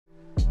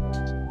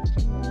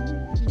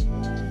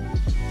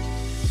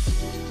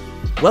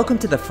Welcome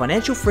to the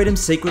Financial Freedom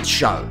Secrets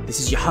Show.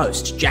 This is your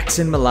host,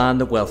 Jackson Milan,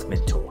 the Wealth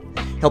Mentor,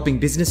 helping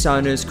business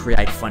owners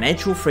create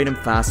financial freedom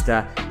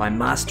faster by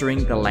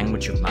mastering the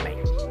language of money.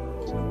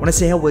 Want to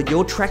see how well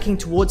you're tracking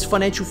towards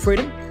financial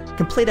freedom?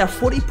 Complete our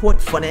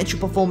 40-point financial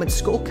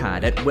performance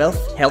scorecard at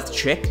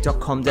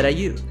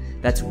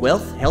wealthhealthcheck.com.au. That's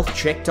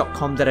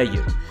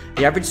wealthhealthcheck.com.au.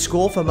 The average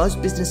score for most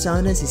business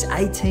owners is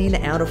 18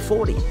 out of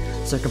 40.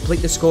 So complete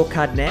the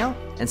scorecard now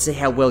and see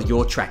how well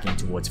you're tracking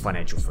towards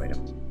financial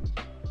freedom.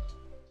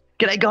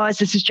 G'day guys,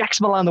 this is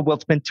Jackson Milan, the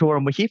Wealth Mentor,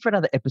 and we're here for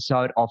another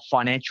episode of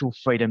Financial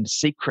Freedom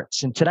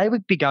Secrets. And today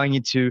we'll be going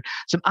into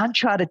some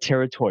uncharted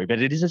territory,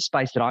 but it is a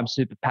space that I'm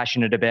super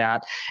passionate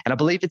about. And I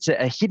believe it's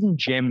a hidden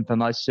gem for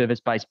most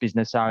service-based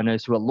business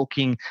owners who are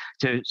looking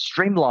to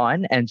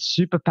streamline and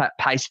super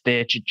pace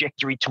their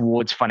trajectory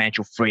towards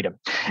financial freedom.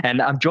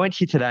 And I'm joined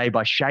here today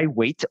by Shay,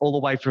 all the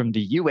way from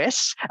the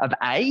US of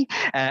A,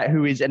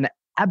 who is an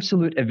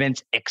absolute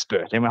events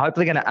expert. And we're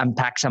hopefully going to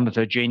unpack some of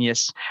her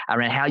genius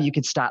around how you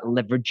can start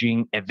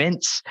leveraging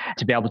events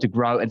to be able to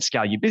grow and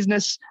scale your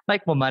business,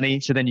 make more money,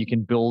 so then you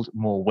can build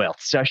more wealth.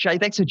 So Shay,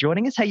 thanks for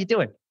joining us. How you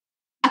doing?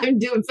 I'm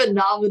doing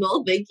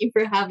phenomenal. Thank you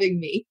for having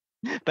me.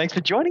 Thanks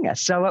for joining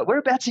us. So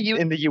whereabouts are you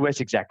in the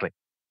US exactly?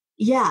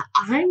 Yeah,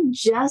 I'm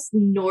just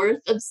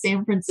north of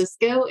San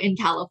Francisco in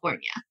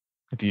California.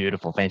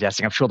 Beautiful.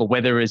 Fantastic. I'm sure the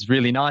weather is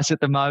really nice at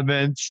the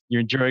moment.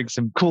 You're enjoying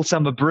some cool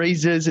summer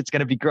breezes. It's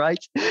going to be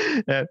great.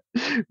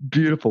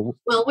 Beautiful.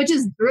 Well, which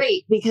is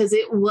great because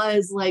it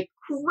was like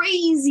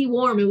crazy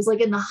warm. It was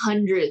like in the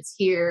hundreds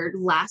here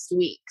last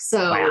week.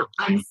 So wow.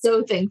 I'm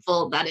so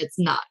thankful that it's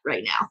not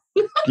right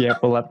now. Yeah.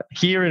 Well,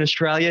 here in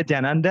Australia,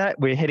 down under,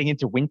 we're heading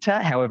into winter.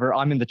 However,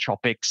 I'm in the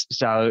tropics,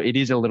 so it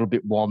is a little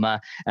bit warmer.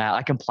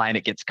 I complain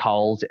it gets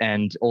cold,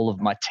 and all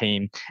of my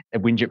team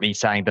whinge at me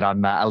saying that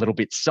I'm a little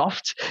bit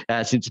soft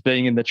since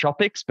being in the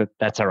tropics, but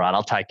that's all right.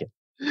 I'll take it.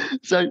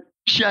 So,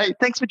 Shay,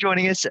 thanks for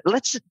joining us.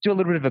 Let's do a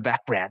little bit of a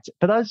background.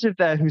 For those of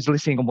who's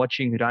listening and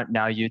watching who don't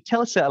know you,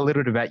 tell us a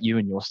little bit about you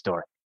and your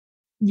story.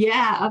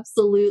 Yeah,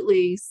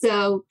 absolutely.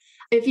 So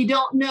if you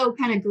don't know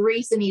kind of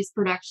Grace and Ease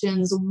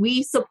Productions,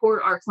 we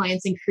support our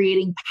clients in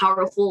creating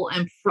powerful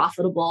and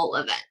profitable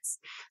events.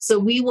 So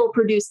we will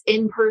produce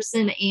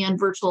in-person and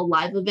virtual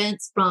live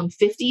events from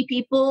 50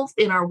 people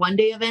in our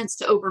one-day events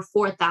to over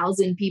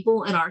 4,000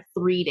 people in our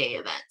 3-day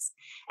events.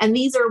 And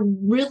these are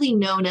really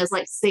known as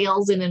like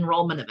sales and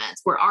enrollment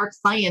events where our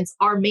clients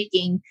are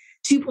making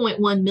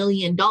 $2.1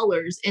 million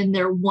in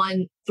their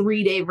 1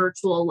 3-day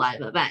virtual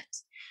live event.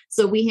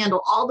 So we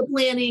handle all the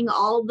planning,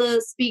 all the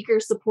speaker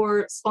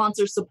support,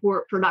 sponsor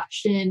support,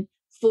 production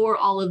for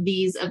all of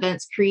these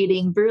events,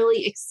 creating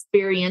really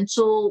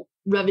experiential,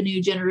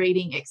 revenue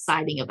generating,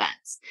 exciting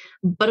events.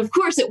 But of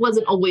course, it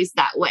wasn't always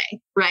that way,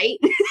 right?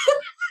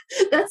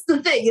 That's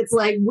the thing. It's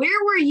like, where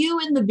were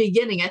you in the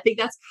beginning? I think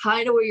that's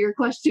kind of where your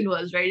question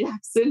was, right,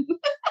 Jackson?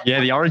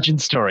 Yeah, the origin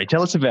story.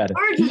 Tell us about it.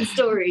 Origin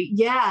story.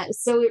 Yeah.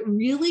 So it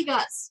really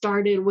got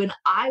started when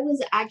I was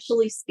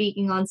actually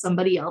speaking on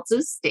somebody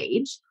else's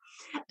stage.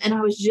 And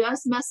I was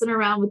just messing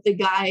around with the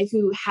guy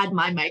who had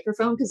my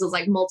microphone because it was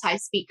like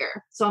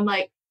multi-speaker. So I'm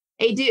like,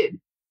 hey, dude,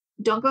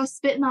 don't go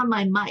spitting on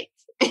my mic.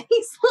 And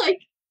he's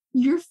like,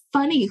 you're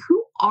funny.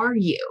 Who are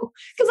you?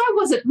 Because I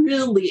wasn't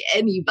really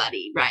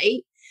anybody,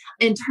 right?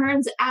 And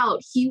turns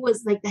out he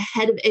was like the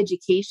head of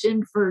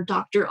education for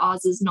Dr.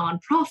 Oz's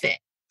nonprofit.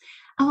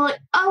 I'm like,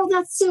 oh,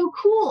 that's so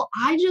cool.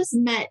 I just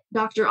met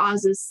Dr.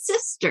 Oz's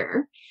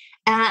sister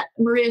at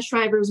Maria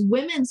Shriver's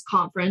women's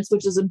conference,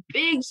 which is a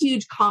big,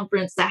 huge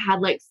conference that had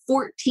like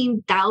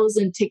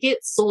 14,000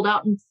 tickets sold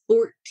out in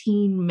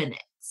 14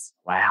 minutes.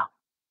 Wow.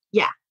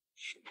 Yeah.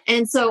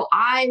 And so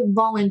I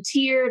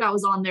volunteered. I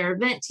was on their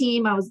event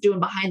team. I was doing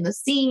behind the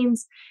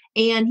scenes.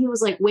 And he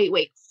was like,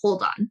 wait,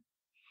 hold on.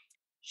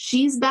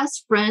 She's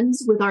best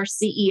friends with our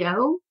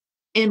CEO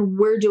and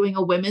we're doing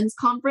a women's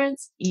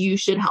conference. You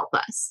should help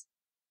us.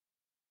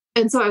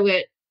 And so I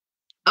went,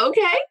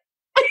 okay.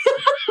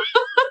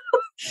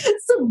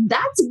 So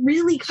that's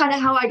really kind of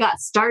how I got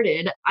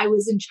started. I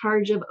was in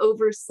charge of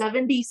over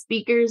 70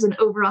 speakers and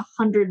over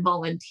 100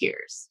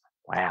 volunteers.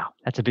 Wow,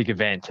 that's a big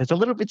event. It's a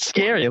little bit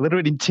scary, a little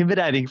bit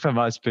intimidating for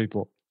most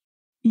people.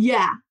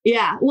 Yeah.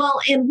 Well,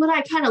 and what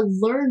I kind of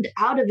learned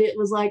out of it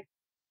was like,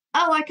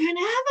 oh, I kind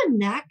of have a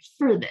knack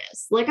for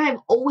this. Like I've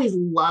always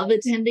loved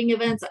attending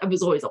events. I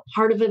was always a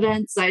part of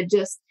events.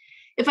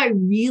 If I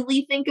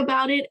really think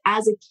about it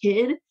as a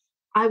kid,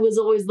 I was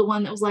always the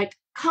one that was like,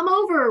 come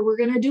over, we're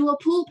going to do a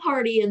pool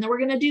party and then we're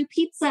going to do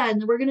pizza and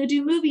then we're going to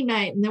do movie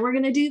night and then we're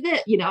going to do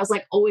this. I was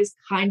like always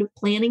kind of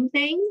planning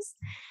things,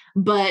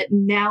 but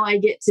now I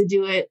get to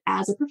do it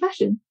as a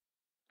profession.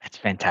 That's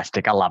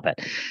fantastic. I love it.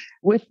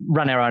 We've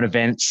run our own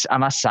events. I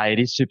must say it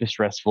is super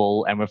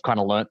stressful, and we've kind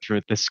of learnt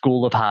through the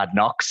school of hard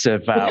knocks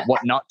of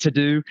what not to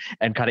do,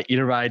 and kind of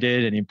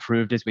iterated and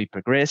improved as we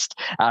progressed.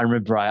 I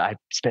remember I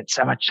spent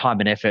so much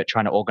time and effort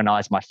trying to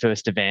organize my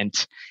first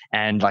event,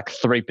 and like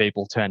 3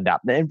 people turned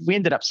up. And we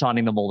ended up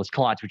signing them all as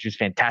clients, which was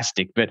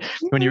fantastic. But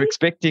when you're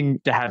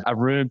expecting to have a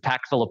room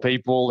packed full of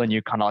people and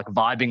you're kind of like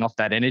vibing off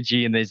that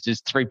energy, and there's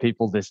just 3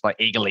 people just like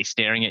eagerly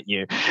staring at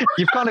you,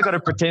 you've kind of got to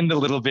pretend a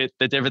little bit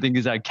that everything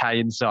is okay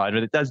inside,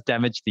 but it does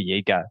damage the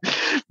ego.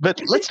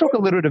 But let's talk a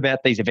little bit about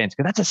these events,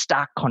 because that's a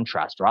stark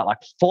contrast, right? Like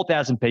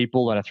 4,000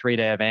 people on a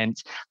 3-day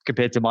event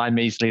compared to my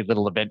measly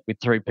little event with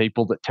 3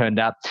 people that turned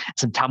up,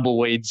 some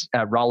tumbleweeds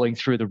rolling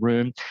through the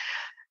room.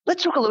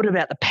 Let's talk a little bit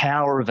about the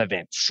power of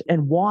events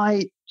and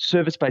why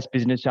service-based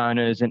business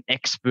owners and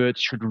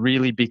experts should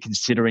really be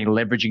considering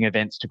leveraging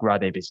events to grow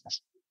their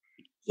business.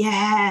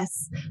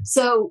 Yes.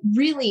 So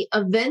really,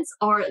 events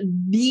are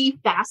the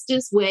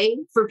fastest way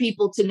for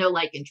people to know,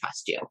 like, and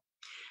trust you.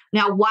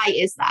 Now, why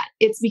is that?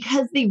 It's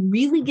because they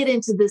really get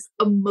into this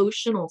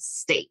emotional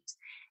state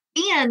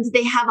and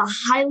they have a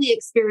highly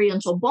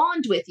experiential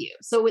bond with you.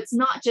 So it's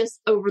not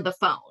just over the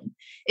phone.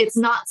 It's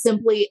not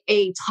simply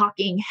a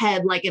talking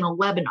head like in a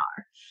webinar.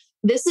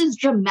 This is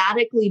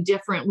dramatically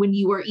different when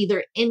you are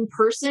either in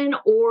person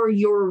or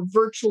you're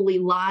virtually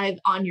live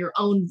on your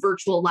own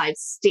virtual live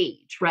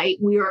stage, right?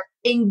 We are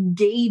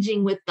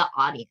engaging with the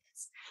audience.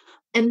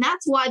 And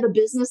that's why the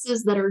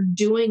businesses that are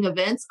doing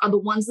events are the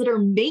ones that are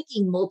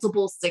making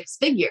multiple 6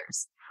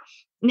 figures.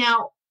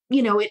 Now,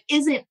 it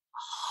isn't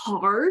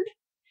hard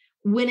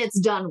when it's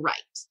done right?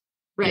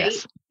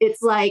 Yes.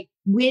 It's like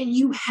when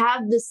you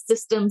have the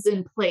systems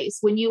in place,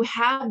 when you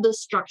have the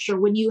structure,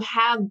 when you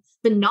have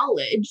the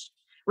knowledge,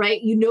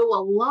 right? You know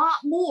a lot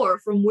more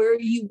from where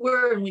you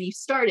were and when you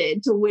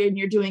started to when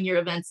you're doing your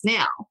events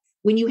now.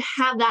 When you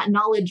have that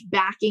knowledge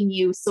backing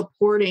you,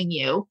 supporting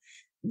you,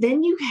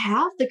 then you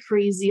have the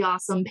crazy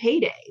awesome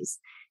paydays.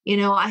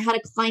 I had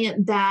a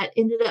client that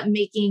ended up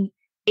making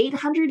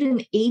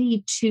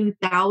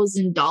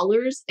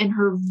 $882,000 in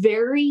her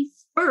very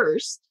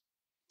first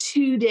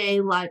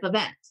 2-day live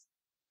event.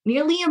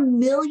 Nearly $1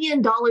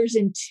 million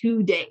in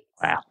 2 days.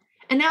 Wow.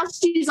 And now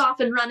she's off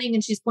and running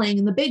and she's playing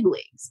in the big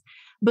leagues.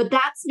 But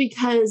that's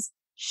because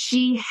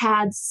she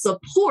had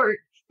support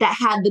that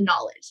had the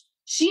knowledge.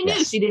 She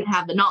knew she didn't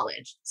have the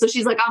knowledge. So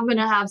she's like, I'm going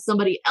to have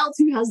somebody else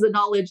who has the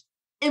knowledge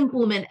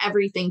implement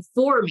everything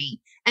for me.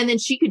 And then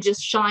she could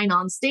just shine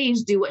on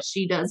stage, do what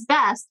she does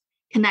best,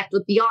 connect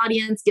with the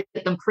audience, get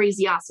them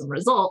crazy awesome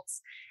results,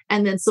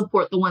 and then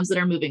support the ones that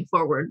are moving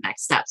forward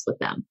next steps with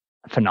them.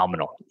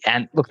 Phenomenal.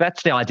 And look,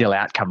 that's the ideal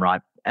outcome,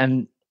 right?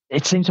 And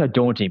it seems so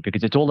daunting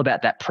because it's all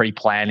about that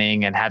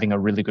pre-planning and having a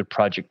really good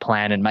project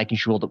plan and making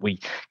sure that we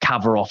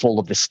cover off all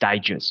of the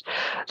stages.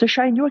 So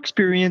Shay, in your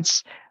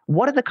experience,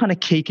 what are the kind of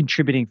key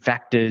contributing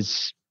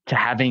factors to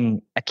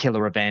having a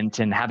killer event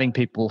and having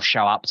people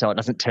show up so it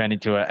doesn't turn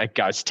into a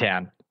ghost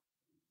town?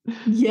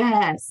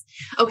 Yes.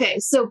 Okay.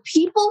 So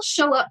people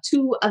show up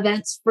to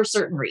events for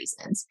certain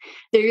reasons.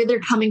 They're either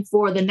coming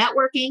for the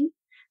networking,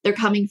 they're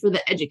coming for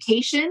the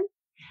education,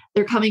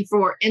 they're coming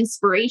for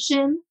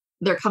inspiration,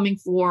 they're coming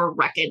for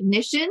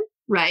recognition,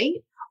 right?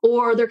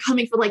 Or they're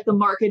coming for like the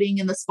marketing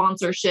and the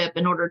sponsorship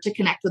in order to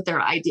connect with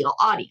their ideal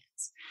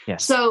audience.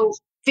 Yes. So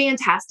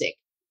fantastic.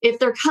 If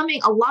they're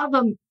coming, a lot of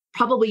them,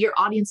 probably your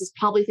audience is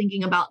probably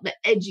thinking about the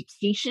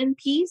education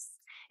piece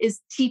is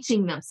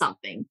teaching them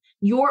something.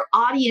 Your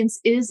audience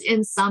is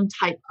in some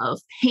type of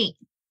pain.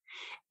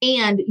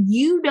 And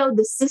you know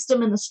the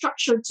system and the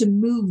structure to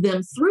move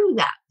them through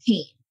that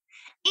pain.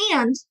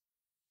 And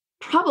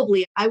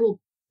probably, I will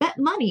bet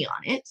money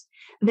on it,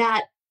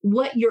 that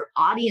what your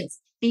audience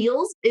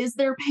feels is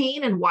their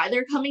pain and why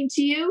they're coming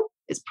to you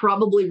is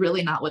probably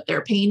really not what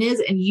their pain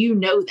is. And you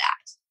know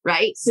that,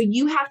 right? So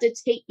you have to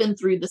take them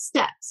through the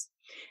steps.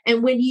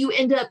 And when you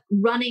end up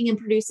running and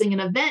producing an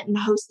event and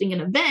hosting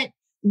an event,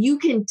 you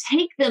can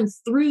take them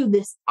through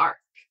this arc.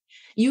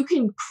 You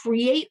can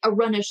create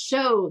run a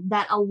show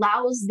that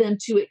allows them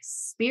to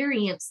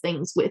experience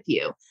things with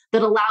you,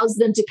 that allows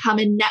them to come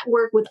and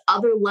network with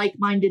other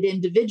like-minded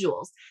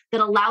individuals,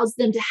 that allows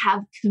them to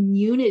have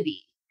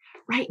community.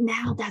 Right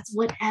now, that's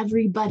what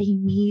everybody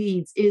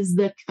needs, is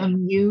the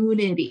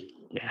community.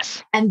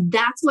 Yes. And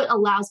that's what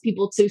allows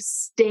people to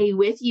stay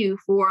with you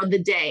for the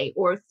day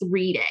or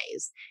 3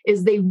 days,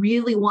 is they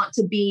really want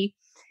to be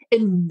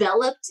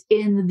enveloped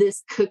in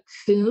this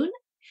cocoon.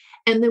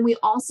 And then we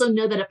also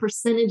know that a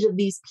percentage of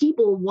these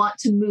people want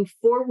to move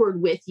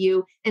forward with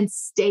you and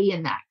stay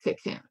in that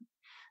cocoon.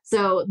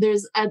 So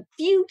there's a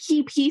few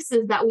key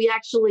pieces that we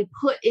actually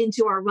put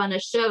into our run a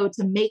show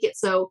to make it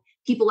so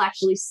people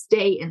actually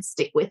stay and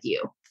stick with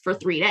you for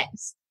 3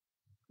 days.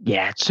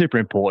 Yeah, it's super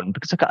important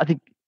because I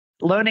think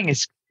learning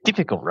is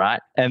difficult,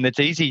 right? And it's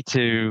easy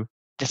to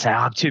say,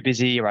 I'm too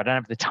busy, or I don't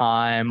have the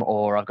time,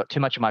 or I've got too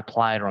much on my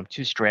plate, or I'm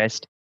too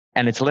stressed.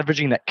 And it's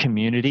leveraging that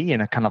community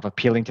and a kind of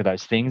appealing to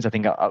those things. I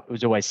think it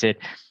was always said,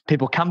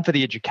 people come for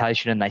the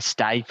education and they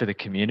stay for the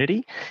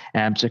community.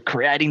 So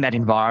creating that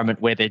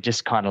environment where they're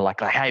just kind of like,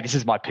 hey, this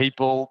is my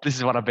people. This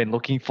is what I've been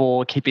looking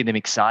for. Keeping them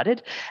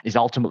excited is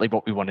ultimately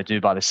what we want to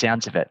do by the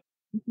sounds of it.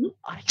 Mm-hmm.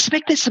 I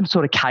expect there's some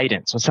sort of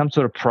cadence or some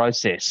sort of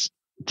process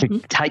to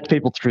take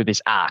people through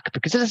this arc,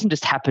 because it doesn't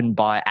just happen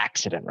by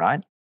accident,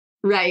 right?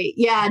 Right.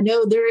 Yeah.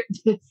 No,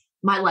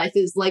 my life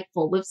is like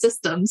full of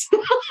systems.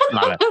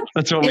 Love it.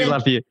 That's what we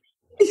love here.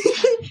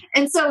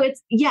 And so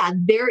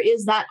there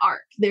is that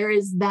arc. There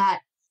is that.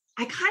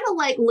 I kind of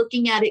like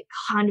looking at it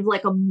kind of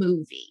like a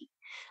movie.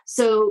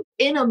 So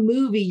in a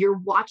movie, you're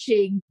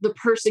watching the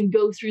person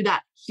go through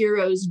that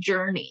hero's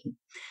journey.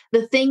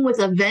 The thing with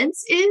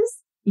events is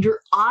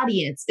your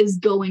audience is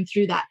going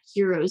through that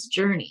hero's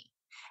journey.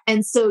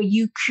 And so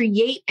you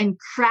create and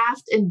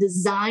craft and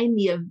design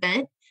the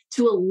event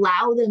to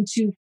allow them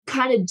to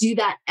kind of do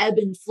that ebb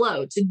and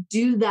flow, to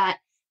do that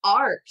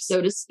arc,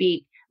 so to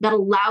speak, that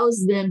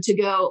allows them to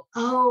go,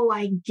 oh,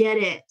 I get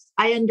it.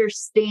 I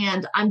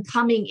understand. I'm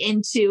coming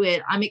into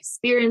it. I'm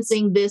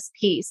experiencing this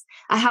piece.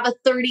 I have a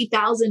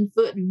 30,000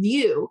 foot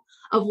view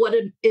of what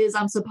it is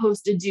I'm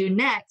supposed to do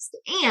next.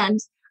 And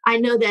I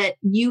know that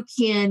you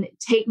can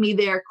take me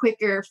there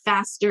quicker,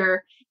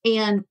 faster,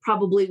 and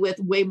probably with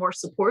way more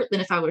support than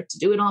if I were to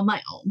do it on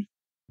my own.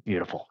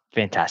 Beautiful.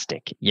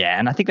 Fantastic. Yeah.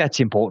 And I think that's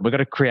important. We've got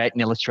to create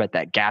and illustrate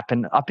that gap.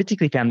 And I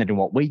particularly found that in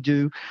what we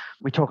do.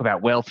 We talk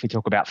about wealth, we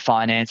talk about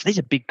finance. These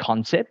are big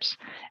concepts,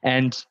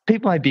 and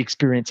people may be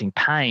experiencing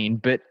pain,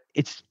 but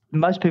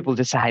most people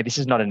just say, hey, this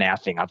is not a now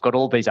thing. I've got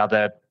all these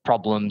other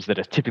problems that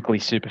are typically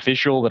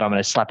superficial that I'm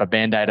going to slap a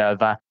Band-Aid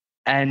over.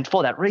 And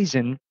for that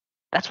reason,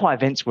 that's why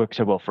events work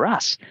so well for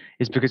us,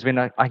 is because when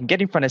I can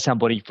get in front of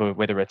somebody for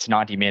whether it's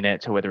 90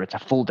 minutes or whether it's a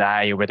full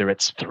day or whether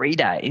it's 3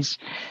 days,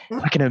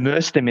 I can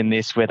immerse them in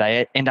this where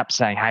they end up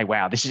saying, hey,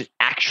 wow, this is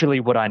actually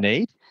what I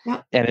need.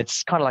 Yep. And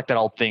it's kind of like that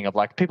old thing of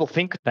like, people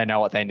think they know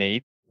what they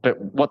need, but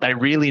what they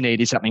really need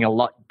is something a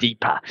lot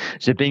deeper.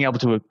 So being able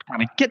to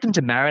kind of get them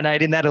to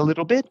marinate in that a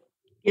little bit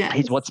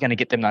is what's going to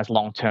get them those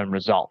long-term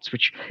results,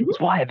 which is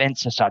why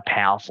events are so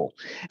powerful.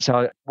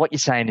 So what you're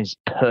saying is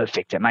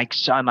perfect. It makes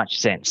so much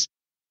sense.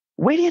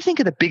 Where do you think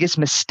are the biggest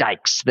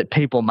mistakes that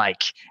people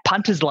make?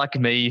 Punters like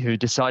me who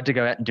decide to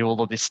go out and do all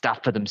of this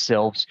stuff for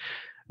themselves.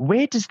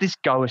 Where does this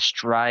go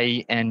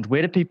astray, and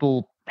where do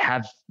people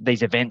have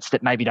these events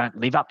that maybe don't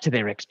live up to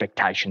their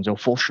expectations or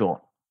fall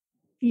short?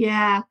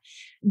 Yeah.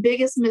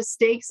 Biggest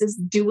mistakes is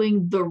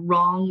doing the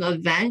wrong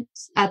event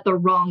at the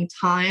wrong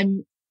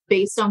time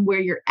based on where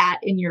you're at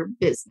in your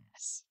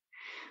business.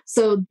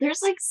 So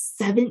there's like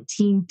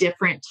 17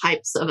 different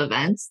types of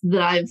events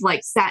that I've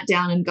like sat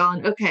down and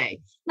gone, okay,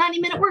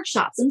 90-minute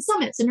workshops and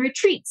summits and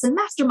retreats and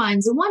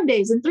masterminds and 1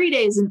 days and 3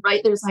 days. And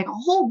right, there's like a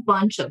whole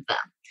bunch of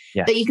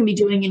them that you can be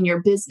doing in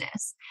your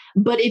business.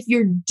 But if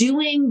you're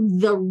doing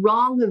the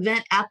wrong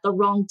event at the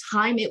wrong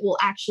time, it will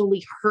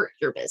actually hurt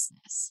your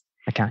business.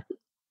 Okay.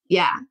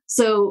 Yeah.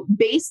 So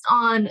based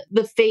on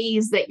the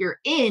phase that you're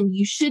in,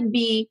 you should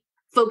be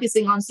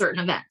focusing on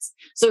certain events.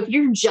 So if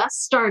you're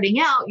just starting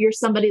out, you're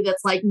somebody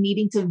that's like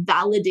needing to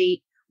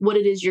validate what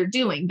it is you're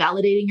doing,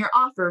 validating your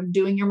offer,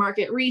 doing your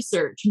market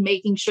research,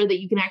 making sure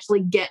that you can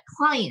actually get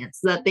clients,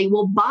 that they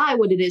will buy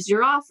what it is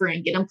you're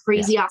offering, get them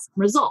crazy awesome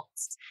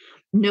results.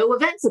 No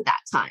events at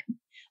that time.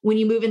 When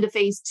you move into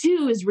phase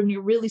 2 is when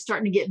you're really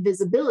starting to get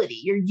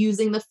visibility. You're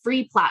using the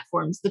free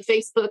platforms, the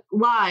Facebook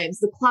Lives,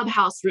 the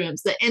Clubhouse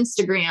rooms, the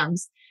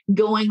Instagrams,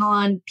 going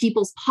on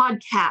people's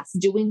podcasts,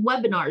 doing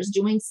webinars,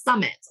 doing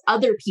summits,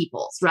 other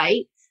people's,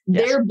 right?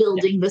 Yes. They're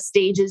building the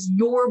stages.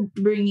 You're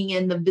bringing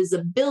in the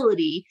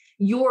visibility.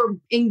 You're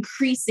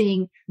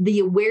increasing the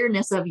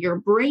awareness of your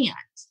brand.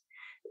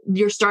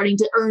 You're starting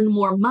to earn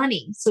more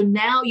money. So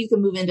now you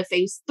can move into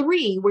phase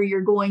 3 where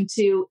you're going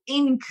to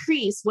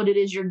increase what it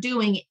is you're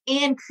doing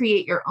and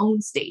create your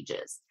own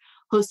stages,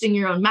 hosting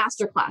your own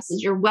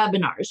masterclasses, your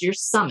webinars, your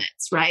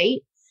summits,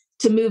 right?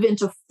 To move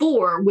into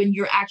 4 when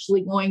you're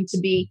actually going to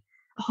be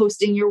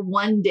hosting your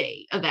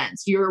 1-day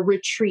events, your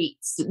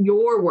retreats,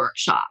 your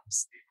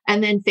workshops.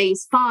 And then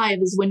phase 5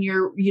 is when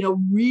you're,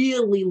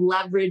 really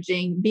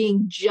leveraging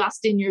being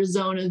just in your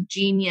zone of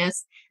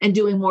genius and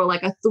doing more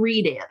like a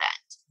 3-day event.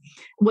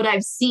 What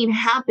I've seen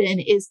happen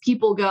is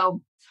people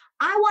go,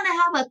 I want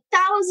to have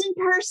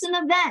 1,000-person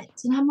event.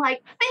 And I'm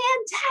like,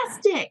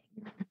 fantastic.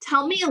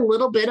 Tell me a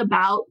little bit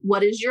about what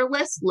does your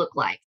list look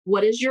like?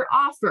 What is your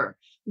offer?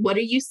 What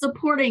are you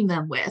supporting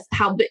them with?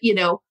 How,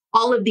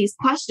 all of these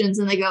questions.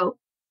 And they go,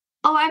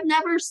 oh, I've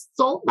never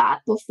sold that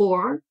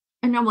before.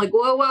 And I'm like,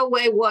 whoa,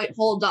 wait,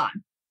 hold on.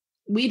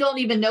 We don't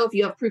even know if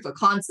you have proof of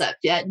concept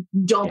yet.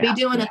 Don't be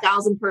doing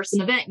 1,000-person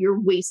event. You're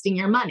wasting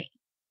your money.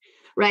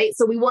 Right?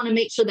 So we want to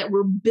make sure that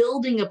we're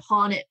building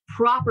upon it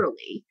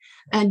properly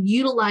and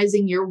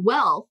utilizing your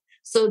wealth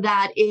so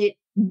that it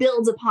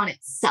builds upon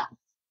itself.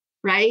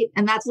 Right?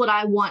 And that's what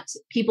I want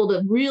people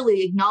to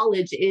really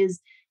acknowledge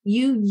is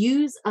you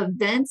use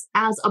events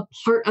as a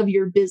part of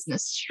your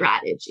business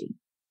strategy.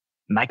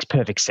 Makes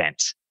perfect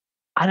sense.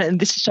 And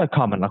this is so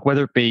common, like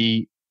whether it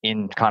be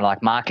in kind of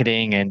like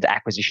marketing and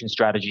acquisition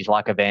strategies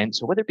like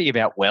events, or whether it be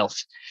about wealth,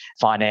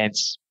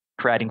 finance,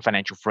 creating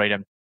financial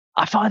freedom,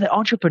 I find that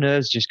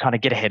entrepreneurs just kind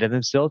of get ahead of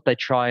themselves. They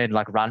try and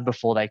like run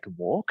before they can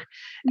walk,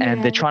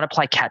 and they're trying to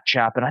play catch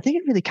up. And I think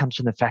it really comes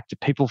from the fact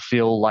that people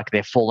feel like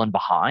they're fallen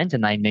behind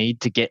and they need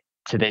to get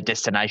to their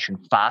destination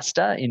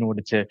faster in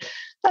order to,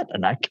 I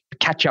don't know,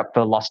 catch up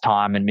for lost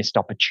time and missed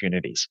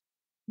opportunities.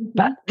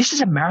 But this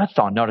is a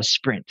marathon, not a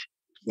sprint.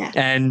 Yes.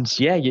 And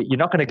you're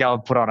not going to go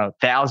and put on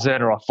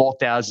 1,000 or a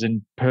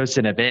 4,000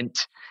 person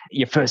event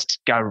your first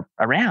go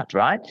around,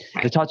 right?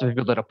 The types of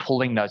people that are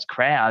pulling those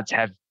crowds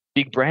have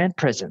big brand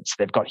presence.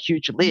 They've got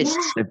huge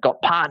lists. They've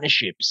got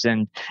partnerships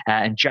and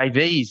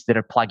JVs that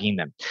are plugging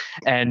them.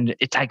 And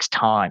it takes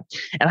time.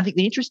 And I think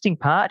the interesting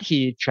part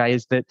here, Shay,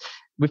 is that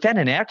we found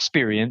in our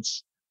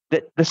experience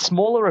that the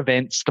smaller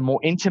events, the more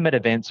intimate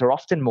events are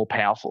often more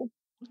powerful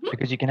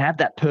because you can have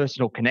that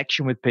personal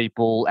connection with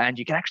people and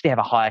you can actually have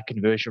a higher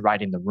conversion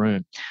rate in the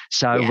room.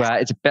 So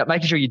it's about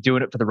making sure you're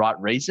doing it for the right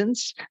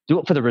reasons. Do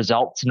it for the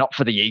results, not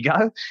for the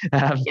ego.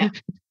 I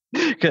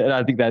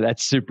think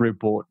that's super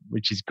important,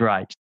 which is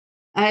great.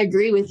 I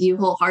agree with you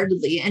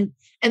wholeheartedly.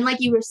 And like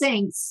you were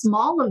saying,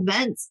 small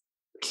events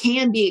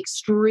can be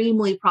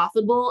extremely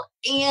profitable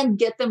and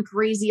get them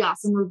crazy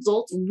awesome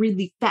results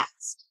really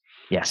fast.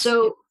 Yes.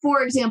 So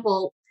for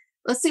example,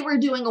 let's say we're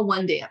doing a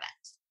one-day event.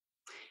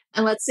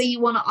 And let's say you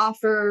want to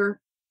offer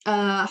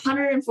a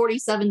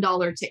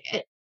 $147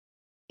 ticket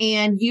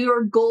and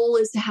your goal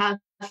is to have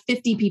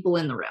 50 people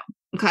in the room.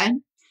 Okay.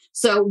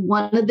 So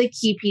one of the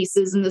key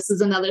pieces, and this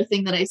is another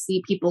thing that I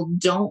see people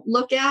don't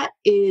look at,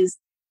 is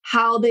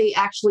how they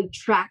actually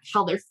track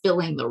how they're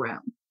filling the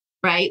room,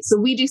 right? So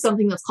we do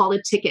something that's called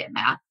a ticket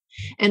map.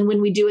 And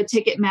when we do a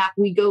ticket map,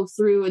 we go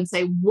through and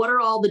say, what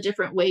are all the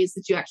different ways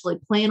that you actually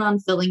plan on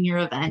filling your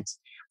event?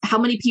 How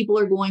many people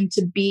are going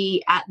to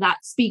be at that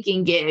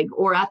speaking gig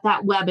or at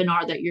that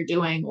webinar that you're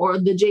doing or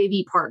the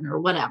JV partner,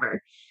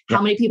 whatever?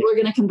 How many people are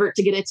going to convert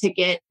to get a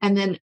ticket? And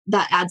then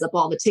that adds up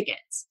all the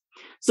tickets.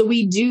 So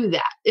we do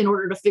that in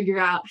order to figure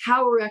out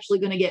how we're actually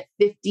going to get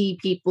 50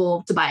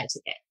 people to buy a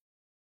ticket.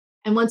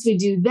 And once we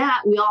do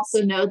that, we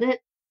also know that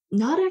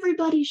not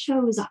everybody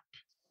shows up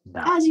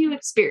as you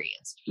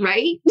experienced,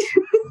 right?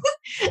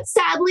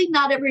 Sadly,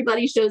 not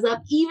everybody shows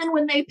up, even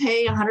when they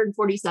pay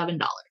 $147.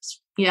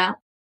 Yeah.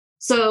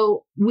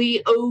 So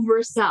we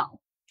oversell.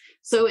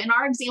 So in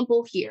our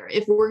example here,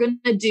 if we're going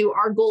to do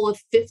our goal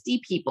of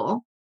 50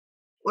 people,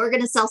 we're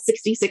going to sell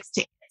 66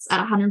 tickets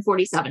at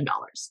 $147.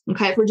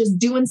 Okay. If we're just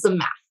doing some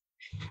math,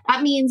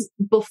 that means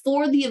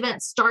before the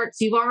event starts,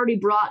 you've already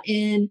brought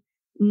in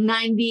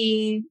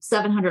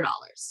 $9,700.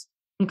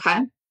 Okay.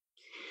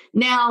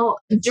 Now,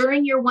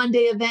 during your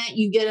one-day event,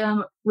 you get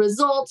them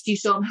results, you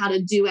show them how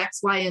to do X,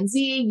 Y, and Z,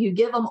 you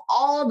give them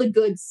all the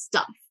good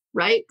stuff,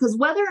 right? Because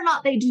whether or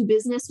not they do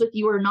business with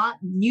you or not,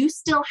 you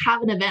still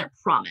have an event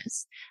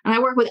promise. And I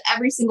work with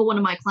every single one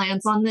of my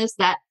clients on this,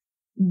 that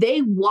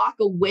they walk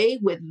away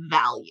with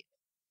value.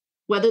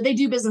 Whether they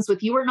do business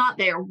with you or not,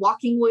 they are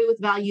walking away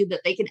with value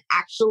that they can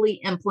actually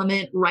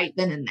implement right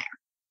then and there.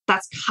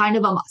 That's kind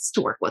of a must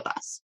to work with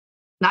us.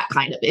 Not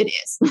kind of, it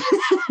is.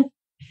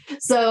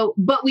 So,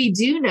 but we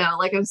do know,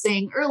 like I was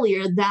saying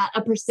earlier, that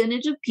a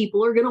percentage of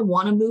people are going to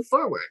want to move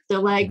forward. They're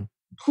like,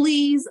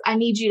 please, I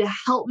need you to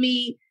help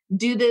me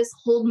do this,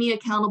 hold me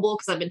accountable,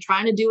 because I've been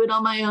trying to do it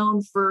on my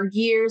own for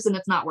years and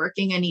it's not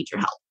working. I need your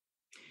help.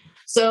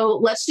 So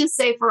let's just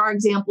say, for our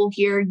example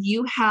here,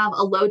 you have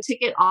a low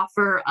ticket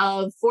offer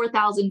of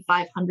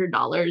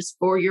 $4,500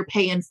 for your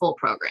pay in full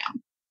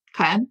program.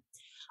 Okay.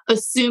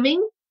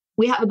 Assuming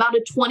we have about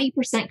a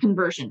 20%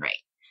 conversion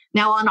rate.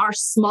 Now, on our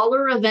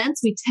smaller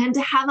events, we tend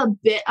to have a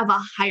bit of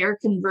a higher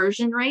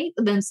conversion rate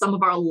than some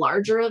of our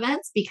larger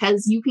events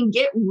because you can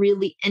get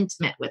really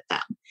intimate with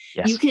them.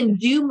 Yes. You can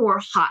do more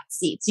hot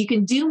seats. You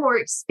can do more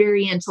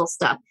experiential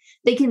stuff.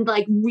 They can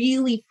like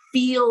really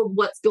feel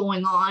what's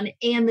going on,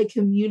 and the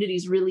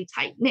community's really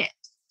tight knit.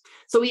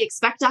 So we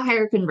expect a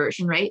higher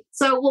conversion rate.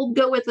 So we'll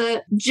go with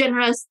a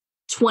generous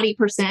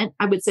 20%.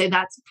 I would say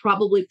that's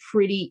probably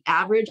pretty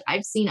average.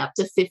 I've seen up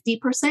to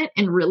 50%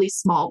 in really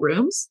small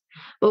rooms,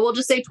 but we'll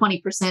just say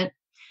 20%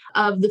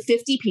 of the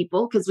 50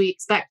 people, because we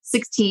expect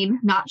 16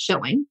 not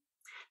showing.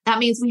 That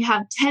means we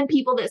have 10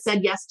 people that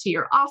said yes to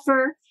your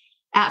offer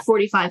at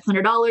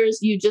 $4,500.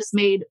 You just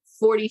made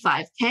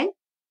 $45K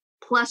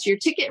plus your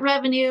ticket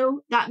revenue.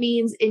 That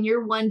means in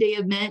your one-day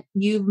event,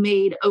 you've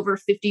made over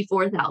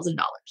 $54,000.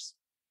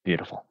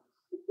 Beautiful.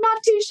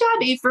 Not too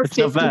shabby for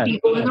 50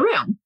 people in the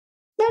room.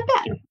 Not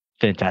bad.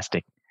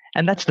 Fantastic.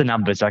 And that's the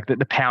numbers, like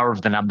the power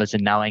of the numbers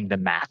and knowing the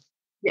math.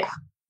 Yeah.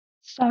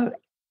 So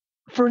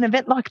for an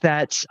event like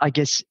that, I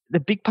guess the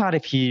big part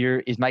of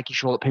here is making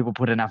sure that people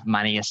put enough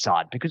money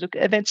aside, because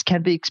events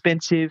can be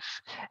expensive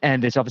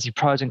and there's obviously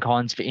pros and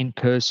cons for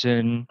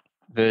in-person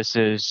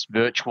versus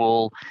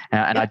virtual.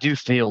 And I do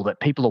feel that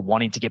people are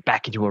wanting to get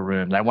back into a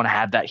room. They want to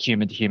have that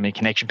human-to-human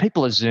connection.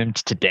 People are Zoomed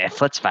to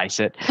death, let's face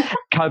it.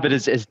 COVID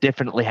has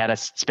definitely had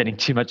us spending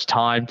too much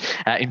time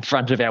in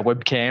front of our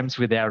webcams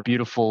with our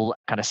beautiful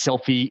kind of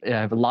selfie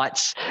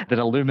lights that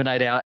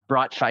illuminate our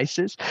bright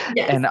faces.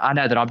 Yes. And I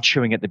know that I'm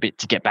chewing at the bit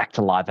to get back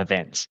to live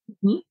events.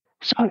 Mm-hmm.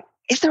 So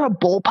is there a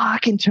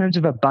ballpark in terms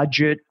of a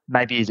budget?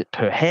 Maybe is it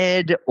per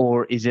head,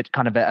 or is it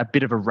kind of a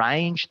bit of a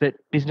range that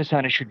business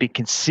owners should be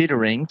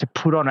considering to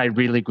put on a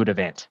really good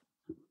event?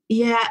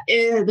 Yeah,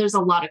 there's a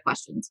lot of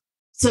questions.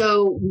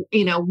 So,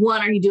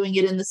 one, are you doing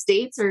it in the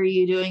States? Or are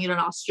you doing it in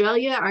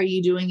Australia? Are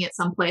you doing it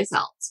someplace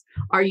else?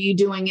 Are you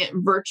doing it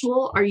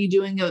virtual? Are you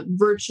doing a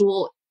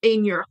virtual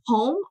in your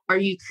home? Are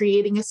you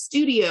creating a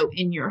studio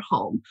in your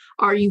home?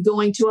 Are you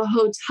going to a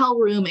hotel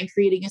room and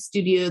creating a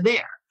studio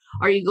there?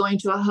 Are you going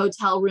to a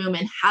hotel room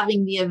and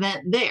having the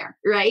event there,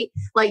 right?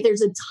 Like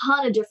there's a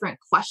ton of different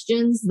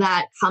questions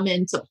that come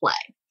into play.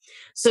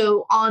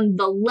 So on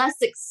the less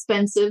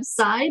expensive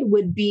side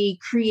would be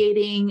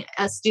creating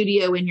a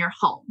studio in your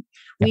home.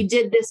 We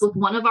did this with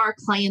one of our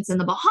clients in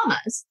the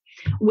Bahamas,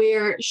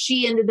 where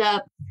she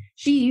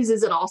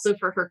uses it also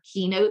for her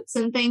keynotes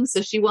and things.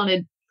 So she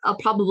wanted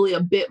probably a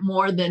bit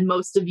more than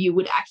most of you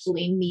would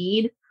actually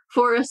need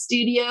for a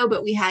studio,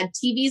 but we had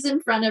TVs in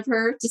front of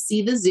her to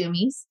see the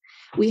Zoomies.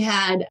 We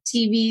had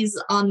TVs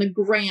on the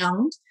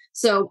ground,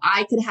 so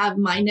I could have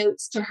my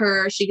notes to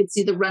her. She could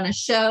see the run of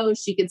show.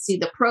 She could see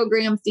the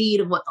program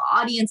feed of what the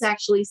audience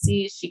actually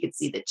sees. She could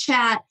see the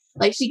chat.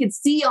 Like she could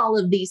see all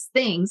of these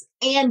things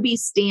and be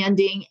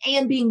standing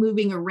and be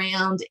moving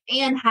around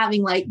and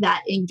having like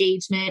that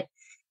engagement.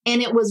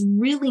 And it was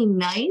really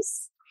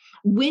nice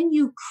when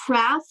you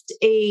craft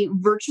a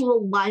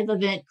virtual live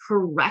event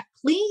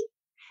correctly.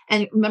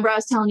 And remember, I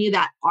was telling you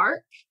that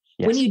arc.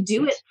 Yes. When you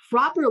do it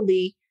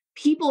properly,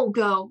 people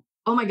go,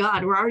 oh my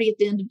God, we're already at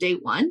the end of day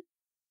one.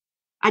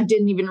 I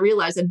didn't even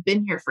realize I'd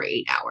been here for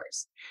 8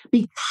 hours,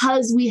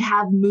 because we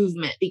have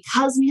movement,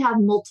 because we have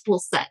multiple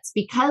sets,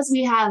 because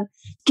we have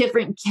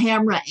different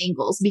camera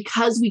angles,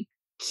 because we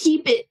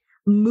keep it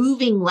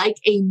moving like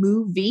a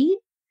movie.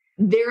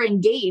 They're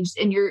engaged,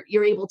 and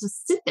you're able to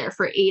sit there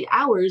for 8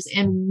 hours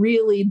and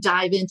really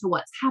dive into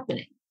what's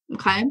happening.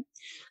 Okay.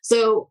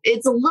 So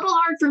it's a little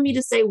hard for me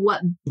to say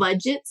what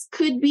budgets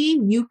could be.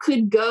 You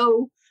could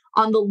go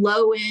on the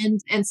low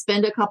end and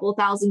spend a couple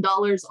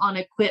 $1,000s on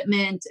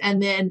equipment,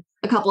 and then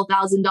a couple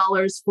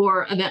 $1,000s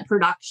for event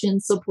production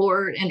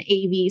support and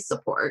AV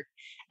support.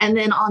 And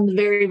then on the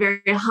very,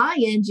 very high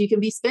end, you can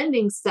be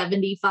spending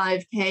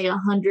 $75K,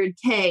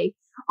 $100K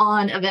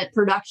on event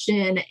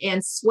production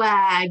and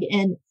swag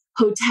and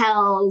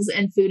hotels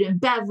and food and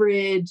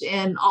beverage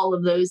and all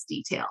of those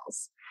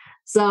details.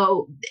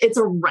 So it's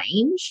a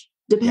range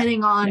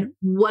depending on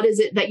what is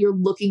it that you're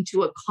looking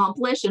to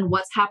accomplish and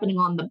what's happening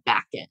on the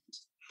back end.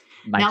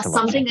 Now,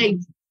 something I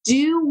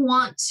do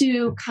want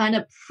to kind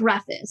of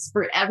preface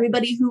for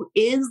everybody who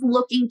is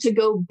looking to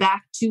go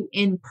back to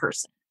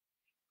in-person,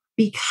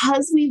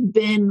 because we've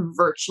been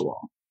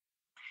virtual,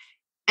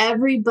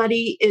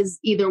 everybody is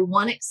either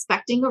one,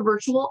 expecting a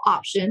virtual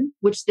option,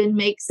 which then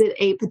makes it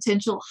a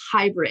potential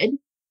hybrid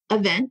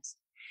event.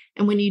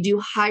 And when you do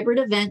hybrid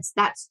events,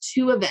 that's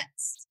 2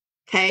 events.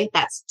 Okay.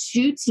 That's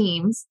 2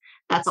 teams.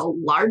 That's a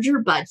larger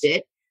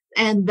budget.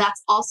 And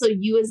that's also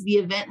you as the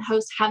event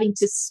host having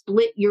to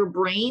split your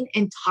brain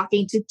and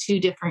talking to 2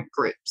 different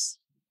groups.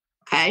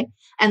 Okay.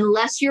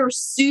 Unless you're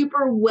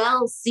super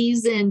well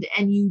seasoned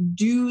and you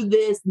do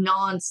this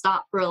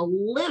nonstop for a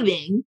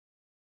living,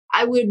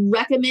 I would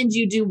recommend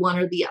you do one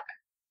or the other.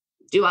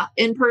 Do an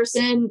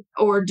in-person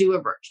or do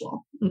a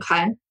virtual.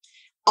 Okay.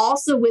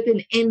 Also with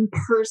an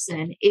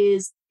in-person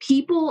is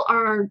people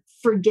are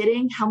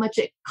forgetting how much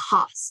it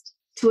costs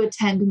to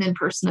attend an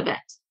in-person event.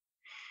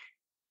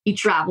 You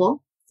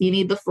travel. You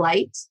need the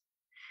flight,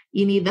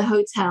 you need the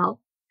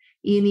hotel,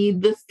 you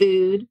need the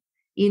food,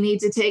 you need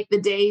to take the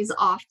days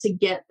off to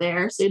get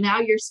there. So now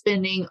you're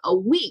spending a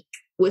week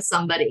with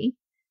somebody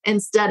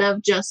instead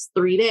of just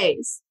 3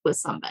 days with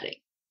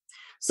somebody.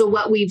 So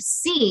what we've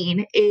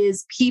seen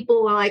is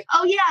people are like,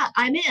 oh yeah,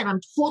 I'm in. I'm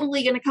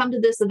totally going to come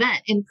to this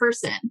event in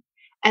person.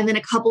 And then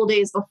a couple of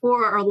days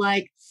before are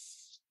like,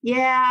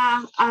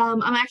 yeah,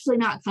 I'm actually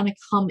not going to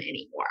come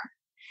anymore.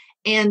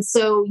 And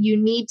so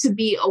you need to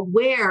be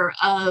aware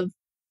of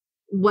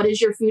what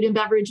is your food and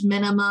beverage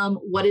minimum?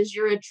 What is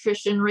your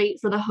attrition rate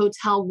for the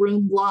hotel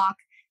room block?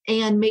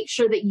 And make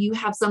sure that you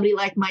have somebody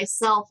like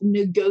myself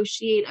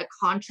negotiate a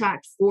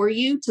contract for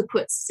you to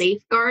put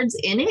safeguards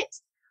in it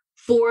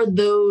for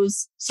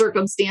those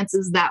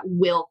circumstances that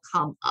will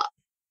come up.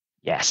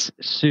 Yes,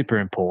 super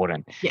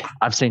important. Yeah.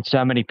 I've seen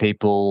so many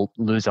people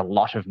lose a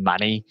lot of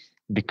money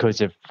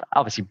because of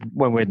obviously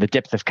when we're in the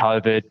depth of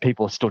COVID,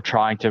 people are still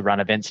trying to run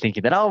events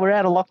thinking that, oh, we're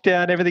out of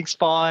lockdown, everything's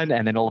fine.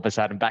 And then all of a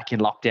sudden back in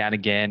lockdown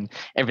again,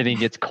 everything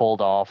gets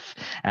called off.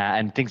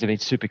 And things have been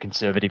super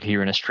conservative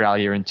here in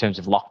Australia in terms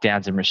of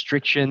lockdowns and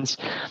restrictions.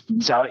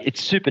 So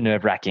it's super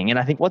nerve-wracking. And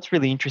I think what's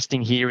really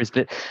interesting here is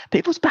that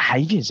people's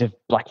behaviors have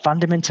like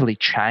fundamentally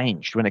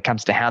changed when it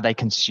comes to how they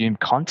consume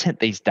content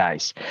these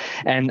days.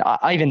 And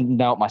I even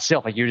know it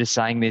myself, like you're just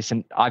saying this,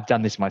 and I've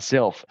done this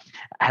myself.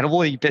 I had all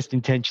the best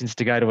intentions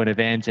to go to an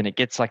event and it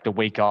gets like the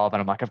week of,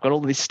 and I'm like, I've got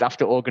all this stuff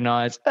to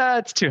organize.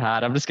 It's too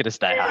hard. I'm just going to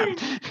stay home.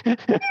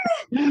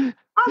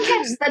 I'll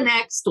catch the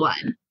next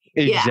one.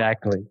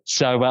 Exactly. Yeah.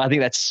 So I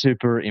think that's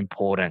super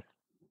important.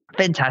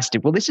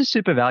 Fantastic. Well, this is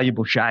super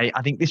valuable, Shay.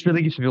 I think this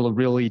really gives people a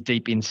really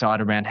deep insight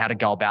around how to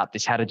go about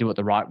this, how to do it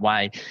the right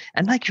way,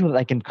 and make sure that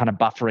they can kind of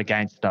buffer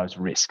against those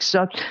risks.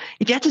 So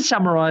if you had to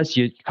summarize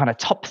your kind of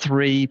top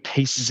 3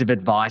 pieces of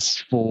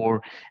advice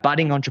for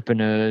budding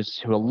entrepreneurs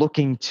who are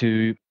looking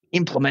to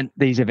implement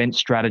these event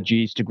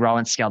strategies to grow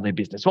and scale their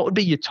business, what would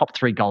be your top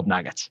 3 gold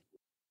nuggets?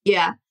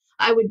 Yeah,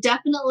 I would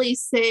definitely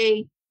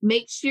say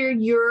make sure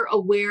you're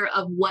aware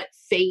of what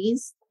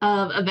phase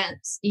of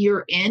events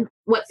you're in,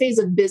 what phase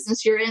of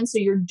business you're in. So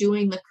you're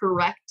doing the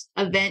correct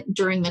event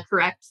during the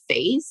correct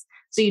phase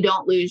so you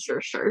don't lose your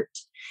shirt.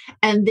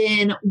 And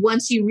then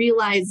once you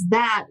realize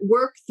that,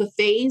 work the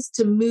phase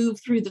to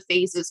move through the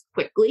phases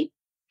quickly.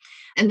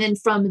 And then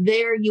from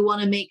there, you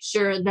want to make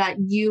sure that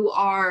you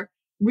are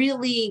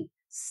really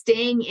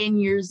staying in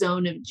your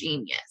zone of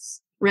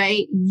genius,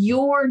 right?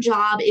 Your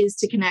job is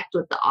to connect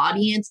with the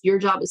audience. Your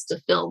job is to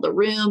fill the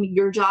room.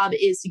 Your job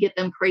is to get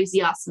them crazy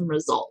awesome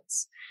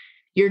results.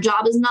 Your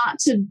job is not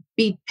to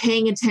be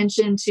paying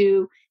attention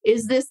to,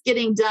 is this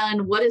getting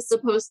done? What is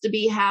supposed to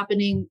be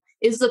happening?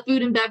 Is the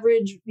food and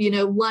beverage,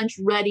 lunch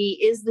ready?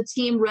 Is the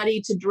team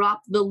ready to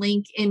drop the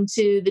link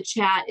into the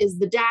chat? Is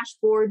the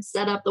dashboard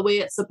set up the way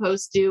it's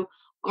supposed to?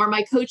 Are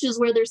my coaches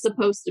where they're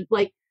supposed to?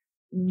 Like,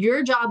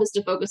 your job is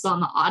to focus on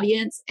the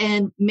audience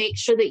and make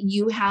sure that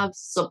you have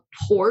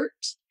support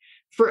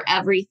for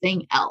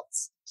everything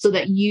else so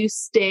that you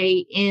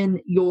stay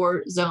in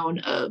your zone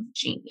of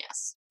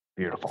genius.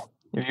 Beautiful.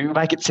 You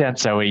make it sound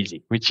so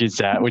easy, which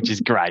is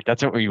great.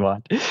 That's what we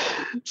want.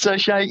 So,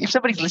 Shay, if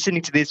somebody's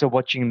listening to this or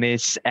watching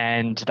this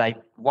and they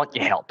want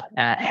your help,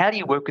 how do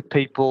you work with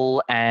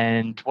people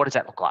and what does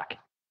that look like?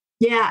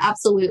 Yeah,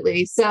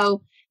 absolutely.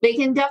 So they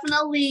can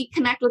definitely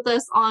connect with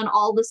us on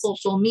all the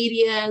social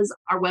medias.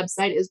 Our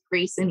website is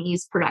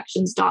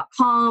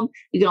graceandeaseproductions.com.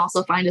 You can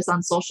also find us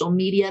on social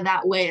media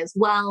that way as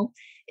well.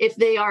 If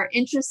they are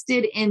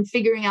interested in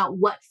figuring out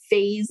what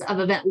phase of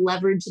event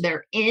leverage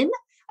they're in,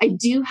 I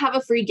do have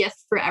a free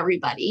gift for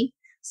everybody.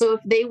 So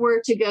if they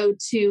were to go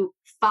to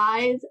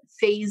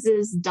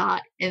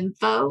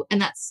 5phases.info,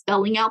 and that's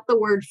spelling out the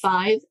word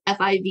 5,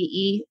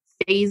 F-I-V-E,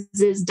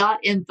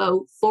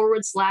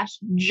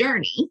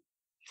 phases.info/journey,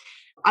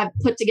 I've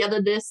put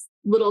together this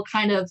little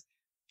kind of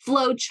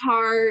flow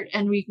chart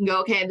and we can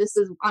go, okay,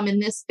 I'm in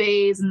this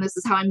phase and this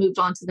is how I moved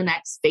on to the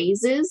next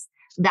phases.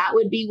 That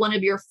would be one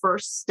of your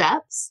first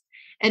steps.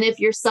 And if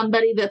you're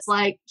somebody that's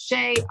like,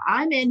 Shay,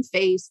 I'm in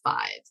phase 5.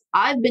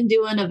 I've been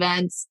doing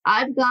events.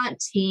 I've got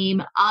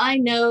team. I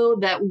know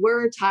that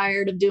we're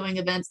tired of doing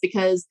events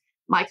because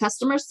my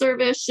customer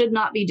service should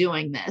not be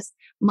doing this.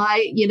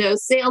 My,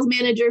 sales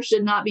manager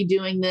should not be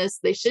doing this.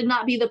 They should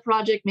not be the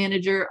project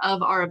manager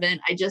of our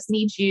event. I just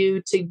need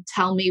you to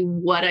tell me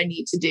what I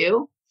need to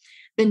do.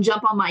 Then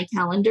jump on my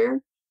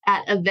calendar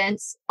at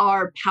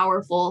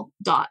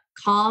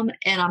eventsarepowerful.com.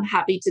 And I'm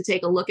happy to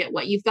take a look at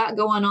what you've got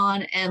going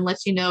on and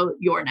let you know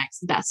your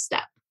next best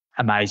step.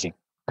 Amazing.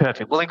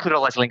 Perfect. We'll include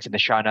all those links in the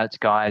show notes,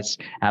 guys.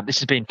 This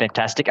has been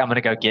fantastic. I'm going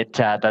to go get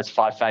those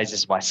 5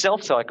 phases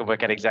myself so I can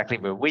work out exactly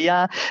where we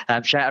are.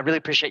 Shay, I really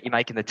appreciate you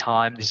making the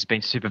time. This has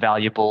been super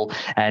valuable.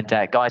 And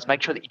guys,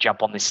 make sure that you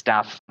jump on this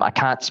stuff. I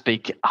can't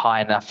speak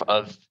high enough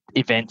of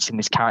events in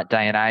this current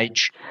day and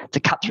age to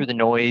cut through the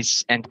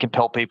noise and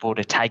compel people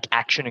to take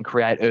action and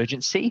create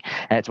urgency.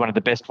 And it's one of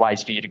the best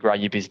ways for you to grow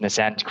your business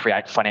and to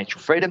create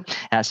financial freedom.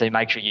 So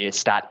make sure you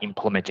start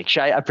implementing.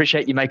 Shay, I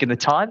appreciate you making the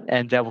time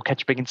and we'll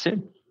catch you again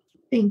soon.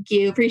 Thank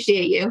you.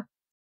 Appreciate you.